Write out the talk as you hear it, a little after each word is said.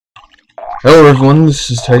Hello everyone, this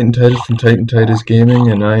is Tidus from Tidus Gaming,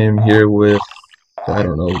 and I am here with... I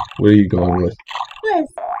don't know, where are you going with? Liz.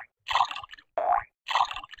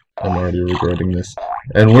 I'm already regretting this.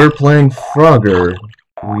 And we're playing Frogger.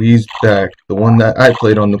 He's back. The one that I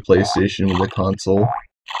played on the PlayStation with the console.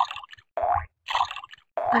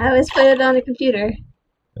 I always played it on a computer.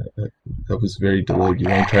 That was very delayed. You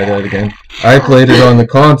want to try that again? I played it on the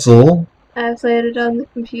console. I played it on the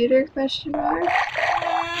computer, question mark?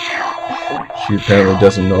 She apparently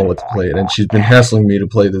doesn't know what to play it, and she's been hassling me to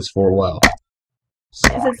play this for a while.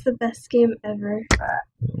 Because it's the best game ever. I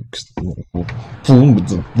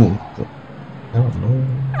don't know.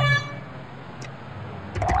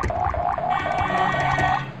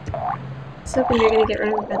 I was hoping you're gonna get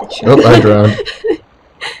run over by the truck. Oh, I drowned.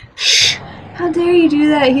 How dare you do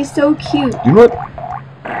that? He's so cute. You know what?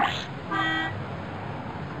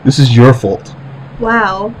 This is your fault.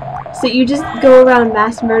 Wow. So you just go around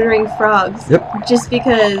mass murdering frogs? Yep. Just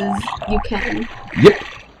because you can? Yep.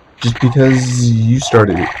 Just because you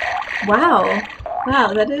started it. Wow.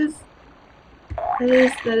 Wow, that is really...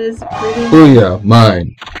 Oh yeah,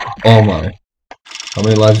 mine. All mine. How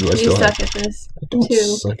many lives do I still have? You suck at this. I don't 2.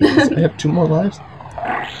 suck at this. I have 2 more lives?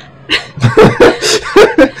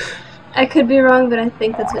 I could be wrong, but I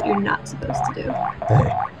think that's what you're not supposed to do. Hey,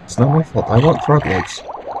 it's not my fault. I want frog legs.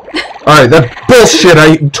 Alright, that bullshit!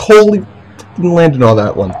 I totally landed on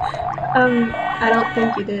that one. I don't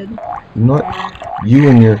think you did. Not you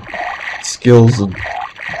and your skills of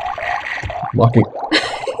walking.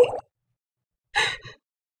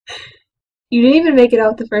 You didn't even make it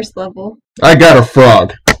out the first level. I got a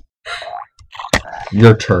frog.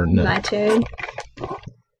 Your turn now. My turn.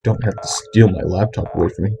 Don't have to steal my laptop away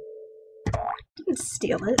from me. Didn't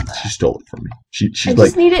steal it. She stole it from me. She's I like,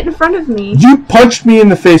 just need it in front of me. you punched me in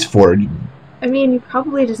the face for it. I mean, you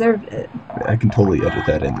probably deserved it. I can totally edit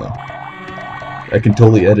that in, though. I can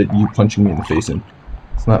totally edit you punching me in the face in.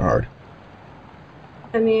 It's not hard.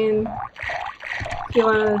 I mean, if you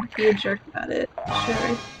want to be a jerk about it,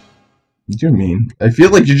 sure. You're mean. I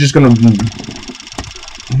feel like you're just gonna...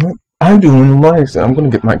 You know what? I'm doing nice. I'm gonna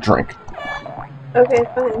get my drink. Okay,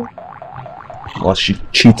 fine. While she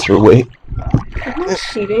cheats her way. I'm not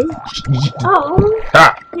cheating. Oh,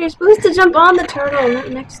 Ah! you're supposed to jump on the turtle, not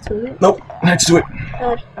next to it. Nope, next to it.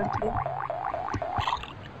 God, fuck you.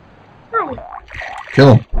 Hi,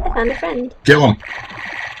 Kill him. I found a friend. Kill him.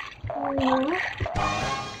 No,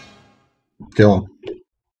 Kill him.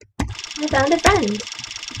 I found a friend.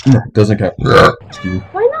 Doesn't count. Excuse me.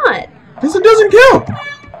 Why not? Because it doesn't count.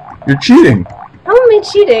 You're cheating. How am I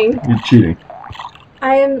cheating? You're cheating.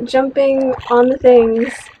 I am jumping on the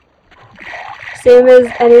things, same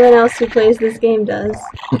as anyone else who plays this game does.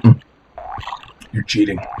 You're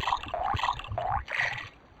cheating.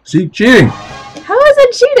 See, cheating. How is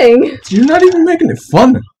it cheating? You're not even making it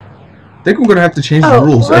fun. I think we're gonna have to change the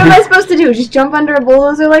rules. What am I supposed to do? Just jump under a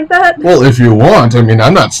bulldozer like that? Well, if you want. I mean,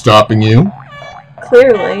 I'm not stopping you.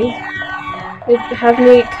 Clearly. Like, have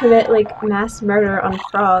me commit, like, mass murder on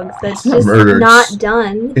frogs. That's just not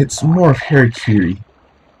done. It's more of harakiri.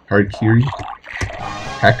 Harakiri?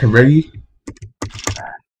 Harakiri?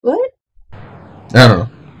 What? I don't know.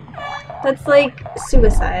 That's like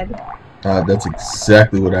suicide. That's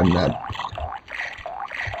exactly what I'm not.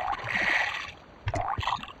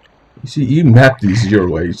 You see, you mapped these your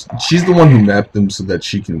way. She's the one who mapped them so that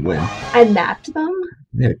she can win. I mapped them?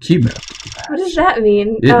 Yeah, key mapped. What does that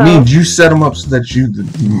mean? It means you set them up so that you,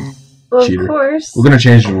 well, cheater. Of course. We're gonna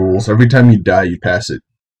change the rules. Every time you die, you pass it.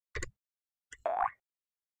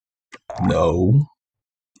 No.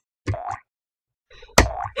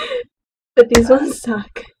 But these ones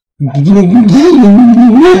suck.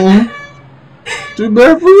 Too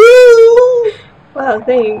bad for you. Wow,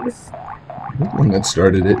 thanks. You're the one that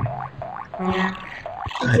started it.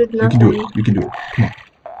 I did You nothing. can do it. You can do it. Come on.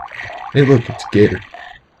 Hey, look, it's a gator.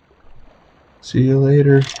 See you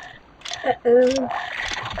later. Uh-oh.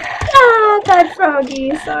 Ah, bad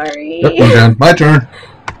froggy, sorry. Yep, I'm down. My turn.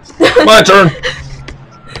 My turn.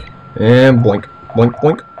 And boink, boink,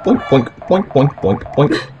 boink, boink, boink, boink, boink, boink,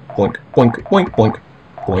 boink, boink, boink, boink,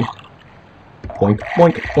 boink, boink,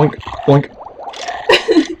 boink, boink, boink, boink.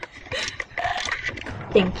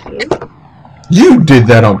 Thank you. You did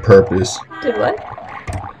that on purpose. Did what?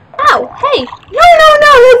 Ow! Hey! No, that's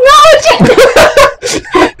not what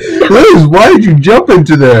you Liz, why did you jump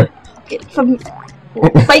into there?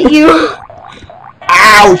 Fight you!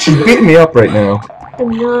 Ow! She's beating me up right now. I'm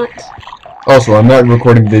not. Also, I'm not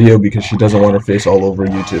recording video because she doesn't want her face all over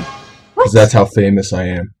YouTube. What? Because that's how famous I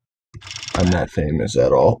am. I'm not famous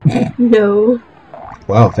at all. No.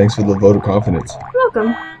 Wow, thanks for the vote of confidence. You're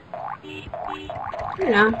welcome. You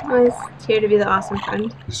know, always here to be the awesome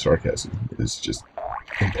friend. The sarcasm is just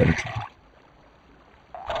impenetrable.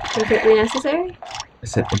 Perfectly necessary? I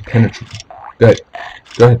said impenetrable. Go ahead.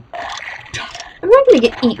 Go ahead. I'm not gonna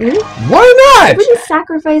get eaten. Why not? I wouldn't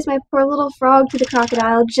sacrifice my poor little frog to the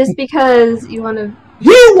crocodile just because you want to...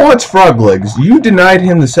 He wants frog legs. You denied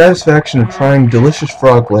him the satisfaction of trying delicious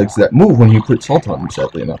frog legs that move when you put salt on them,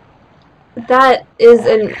 sadly enough. That is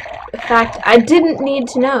a fact I didn't need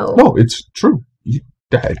to know. No, it's true. You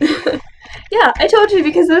died. Yeah, I told you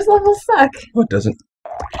because those levels suck. No, it doesn't.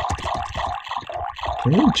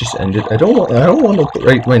 Can we just end it? I don't want to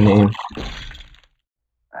write my name.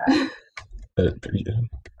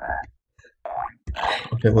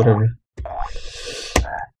 Okay, whatever.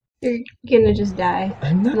 You're gonna just die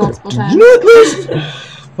multiple times. You know what, Liz?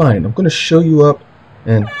 Fine, I'm gonna show you up,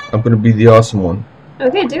 and I'm gonna be the awesome one.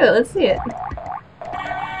 Okay, do it. Let's see it.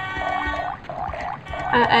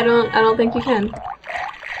 I don't think you can.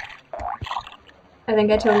 I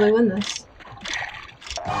think I totally win this.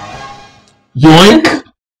 Yoink!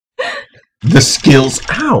 The skills.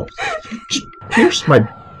 Ow! Just pierced my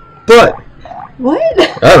butt. What?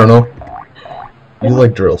 I don't know. You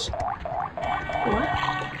like drills. What?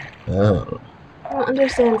 Oh. I don't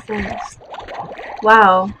understand things.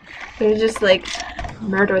 Wow. They just like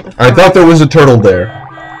murdered the frog. I thought there was a turtle there.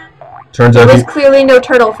 Turns out there was clearly no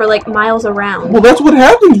turtle for like miles around. Well, that's what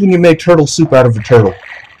happens when you make turtle soup out of a turtle.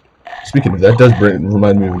 Speaking of that, does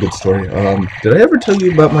remind me of a good story. Did I ever tell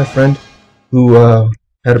you about my friend who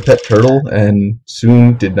had a pet turtle and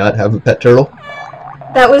soon did not have a pet turtle?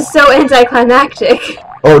 That was so anticlimactic.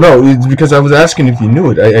 Oh no, it's because I was asking if you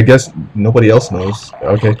knew it. I guess nobody else knows.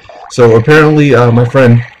 Okay, so apparently my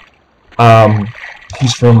friend,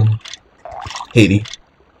 he's from Haiti,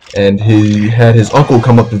 and he had his uncle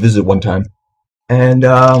come up to visit one time, and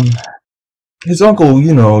his uncle,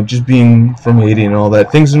 you know, just being from Haiti and all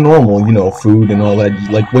that, things are normal, you know, food and all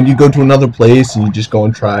that. Like when you go to another place and you just go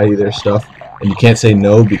and try their stuff, and you can't say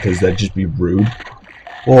no because that'd just be rude.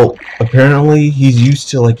 Well, apparently he's used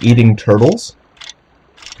to like eating turtles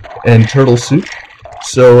and turtle soup.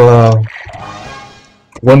 So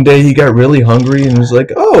one day he got really hungry and was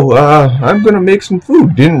like, "Oh, I'm gonna make some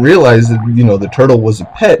food." Didn't realize that, you know, the turtle was a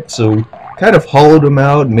pet, so kind of hollowed him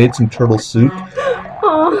out and made some turtle soup.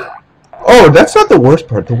 Oh. Oh, that's not the worst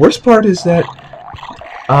part. The worst part is that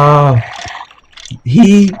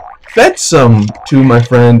he fed some to my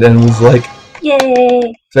friend and was like,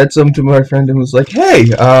 "Yay!" Fed some to my friend and was like, "Hey,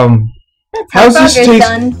 that's how's this taste?"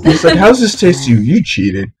 done. He's like, "How's this taste to you? You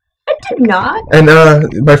cheated." I did not. And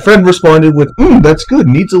my friend responded with, "That's good.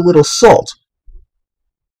 Needs a little salt."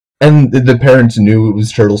 And the parents knew it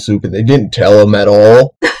was turtle soup, and they didn't tell him at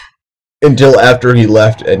all until after he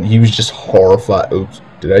left, and he was just horrified. Oops,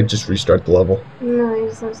 did I just restart the level? No, you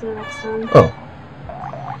just have to the next one. Oh.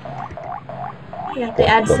 Yeah, they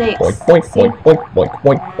add snakes. Boink, boink, boink, boink, boink,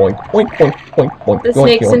 boink, boink, boink, boink, boink, boink. The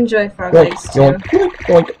snakes enjoy frog legs too. Boink,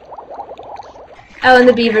 boink. Oh, and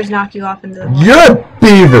the beavers knock you off into the water. You're a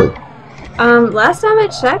beaver! Last time I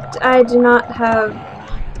checked, I do not have...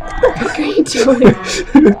 What the heck are you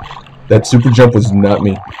doing? That super jump was not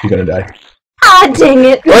me. You're gonna die. Ah, dang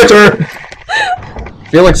it! My turn! I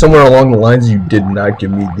feel like somewhere along the lines you did not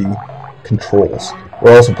give me the controls.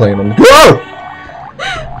 We're also playing on the... Whoa!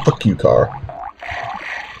 Fuck you, car.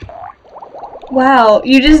 Wow,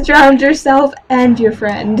 you just drowned yourself and your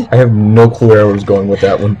friend. I have no clue where I was going with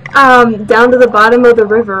that one. Down to the bottom of the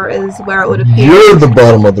river is where it would appear. You're the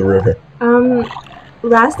bottom of the river.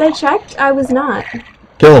 Last I checked, I was not.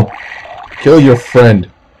 Kill him. Kill your friend.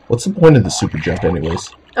 What's the point of the super jump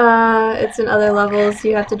anyways? It's in other levels.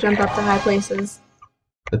 You have to jump up to high places.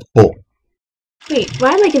 That's bull. Wait,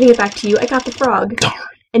 why am I giving it back to you? I got the frog. Darn.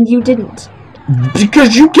 And you didn't.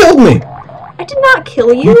 Because you killed me! I did not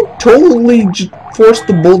kill you. You totally just forced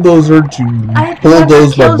the bulldozer to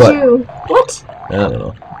bulldoze my butt. You. What? I don't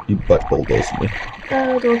know. You butt bulldozed me.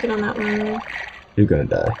 Oh, don't get on that one. You're gonna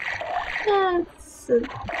die. It's a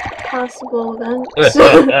possible event.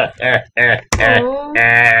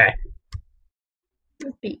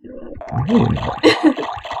 Beat you up. No, you're not.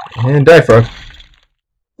 And die, frog.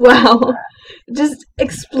 Wow. Just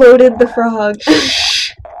exploded the frog.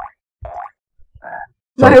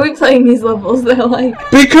 Why are we playing these levels? They're like...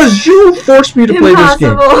 Because you forced me to play this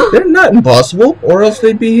game. Impossible. They're not impossible, or else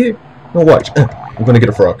they'd be here. No, watch. I'm gonna get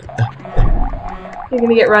a frog. You're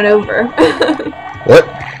gonna get run over. What?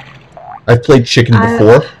 I've played chicken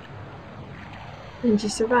before. And you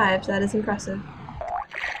survived. That is impressive.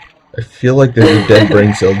 I feel like there's a dead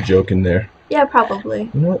brain cell joke in there. Yeah,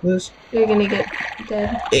 probably. You know what, Liz? You're gonna get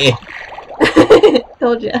dead. Eh.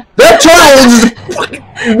 Told ya. That turtle is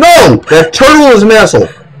no. That turtle is an asshole.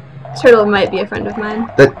 Turtle might be a friend of mine.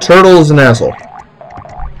 That turtle is an asshole.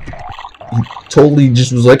 He totally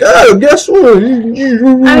just was like, oh, guess what? I mean,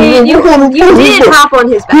 you did hop on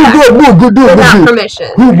his back without permission.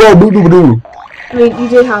 I mean, you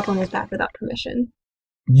did hop on his back without permission.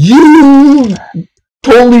 You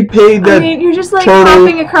totally paid that. I mean, you're just like turtle.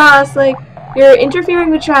 hopping across, like you're interfering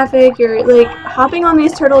with traffic. You're like hopping on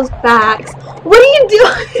these turtles' backs. What are you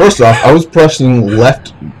doing? First off, I was pressing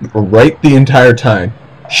left or right the entire time.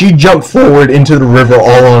 She jumped forward into the river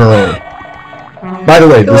all on her own. By the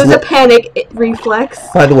way, it was a panic reflex.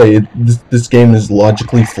 By the way, this game is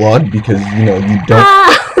logically flawed because you know you don't.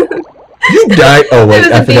 You die. Oh wait,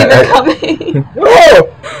 I forgot. Coming. Oh,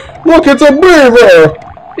 look, it's a beaver.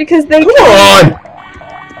 Because they come on.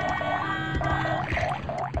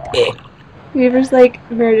 Beavers like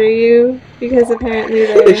murder you because apparently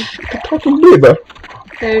they're fucking beaver.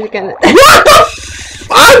 They're gonna. What the?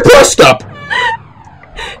 I pressed up.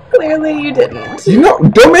 Clearly you didn't. You know,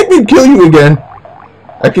 don't make me kill you again.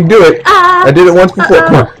 I can do it. I did it once before.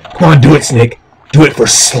 Come on. Come on, do it, Snake. Do it for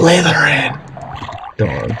Slytherin.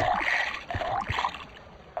 Darn.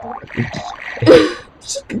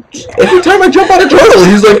 Every time I jump on a turtle,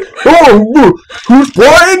 he's like, oh, who's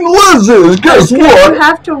flying lizards? Guess what? You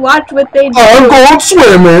have to watch what they do. I'm going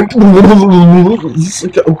swimming.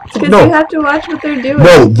 Because No. You have to watch what they're doing.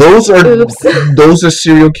 No, those are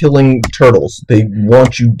serial killing turtles. They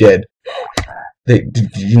want you dead.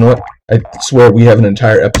 You know what? I swear we have an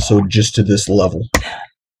entire episode just to this level.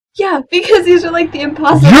 Yeah, because these are like the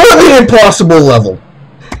impossible. You're the impossible level.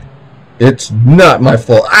 It's not my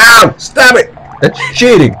fault. Ow! Stop it! That's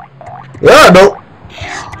cheating. Ah, no.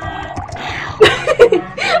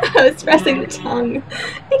 I was pressing the tongue.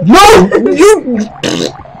 No, you.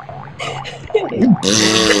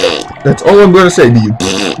 That's all I'm going to say to you.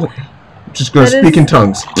 I'm just going to speak in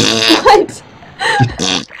tongues. What?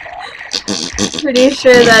 Pretty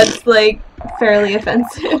sure that's like fairly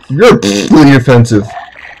offensive. You're pretty offensive.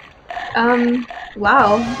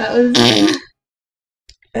 Wow, that was.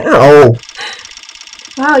 Ow.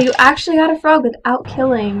 Wow, you actually got a frog without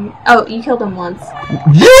killing. Oh, you killed him once.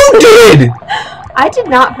 You did! I did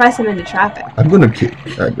not press him into traffic. I'm gonna kill.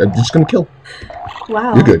 I'm just gonna kill.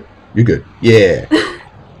 Wow. You're good. You're good. Yeah.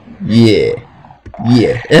 Yeah.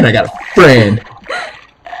 Yeah. And I got a friend.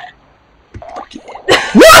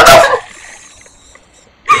 What the?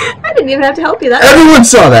 I didn't even have to help you that Everyone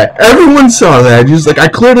saw that. Everyone saw that. He's like, I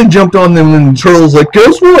clearly jumped on them, and the turtle's like,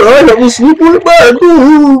 guess what? I have a slippery back.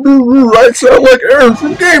 I sound like Aaron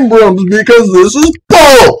from Game Grumps because this is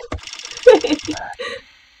Paul.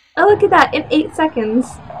 Oh, look at that. In 8 seconds.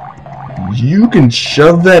 You can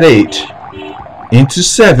shove that 8 into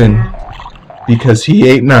 7 because he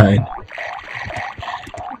ate 9.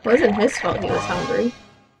 It wasn't his fault he was hungry.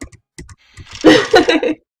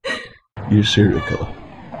 You're a serial killer.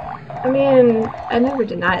 I mean, I never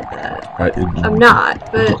denied that. I'm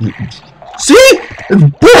not, but... See? It's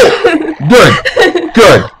bull! Good.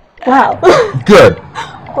 Good. Wow. Good.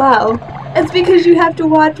 Wow. It's because you have to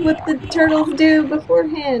watch what the turtles do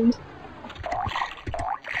beforehand.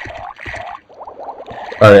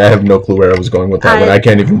 I have no clue where I was going with that one. I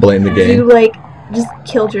can't even blame the game. You, like, just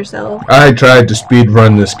killed yourself. I tried to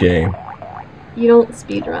speedrun this game. You don't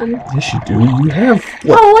speedrun. Yes, you do. You have...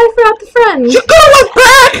 What? Oh, I forgot the friend. You go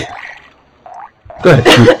back! Go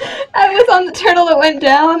ahead. I was on the turtle that went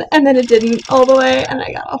down, and then it didn't all the way, and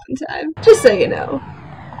I got off in time. Just so you know.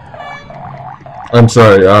 I'm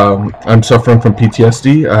sorry. I'm suffering from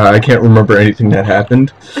PTSD. I can't remember anything that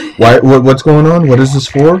happened. Why? What's going on? What is this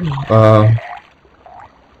for? Oh,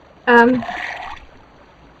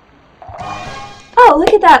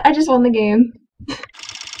 look at that! I just won the game.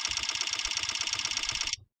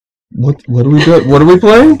 What are we doing? What are we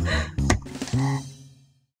playing?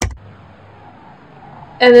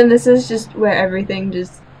 And then this is just where everything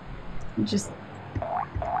just... You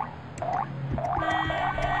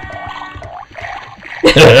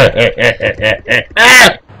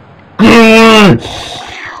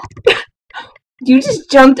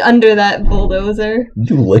just jumped under that bulldozer.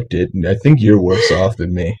 You licked it, and I think you're worse off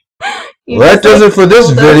than me. Well, that does it for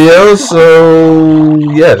this video, so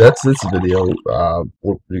yeah, that's this video.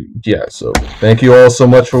 Yeah, so thank you all so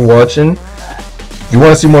much for watching. If you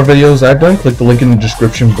want to see more videos I've done, click the link in the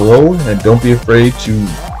description below, and don't be afraid to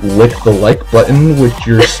lick the like button with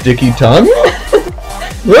your sticky tongue.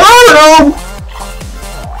 I don't know!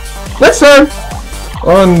 Next time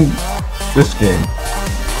on this game.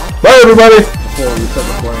 Bye, everybody! Before we start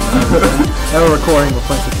recording. Now we're recording with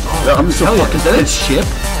plenty of... I'm so fucking... Is that a chip?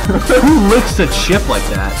 Who licks a chip like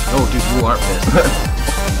that? Oh, dude, you are pissed.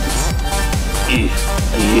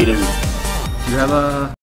 I hate him. Do you have a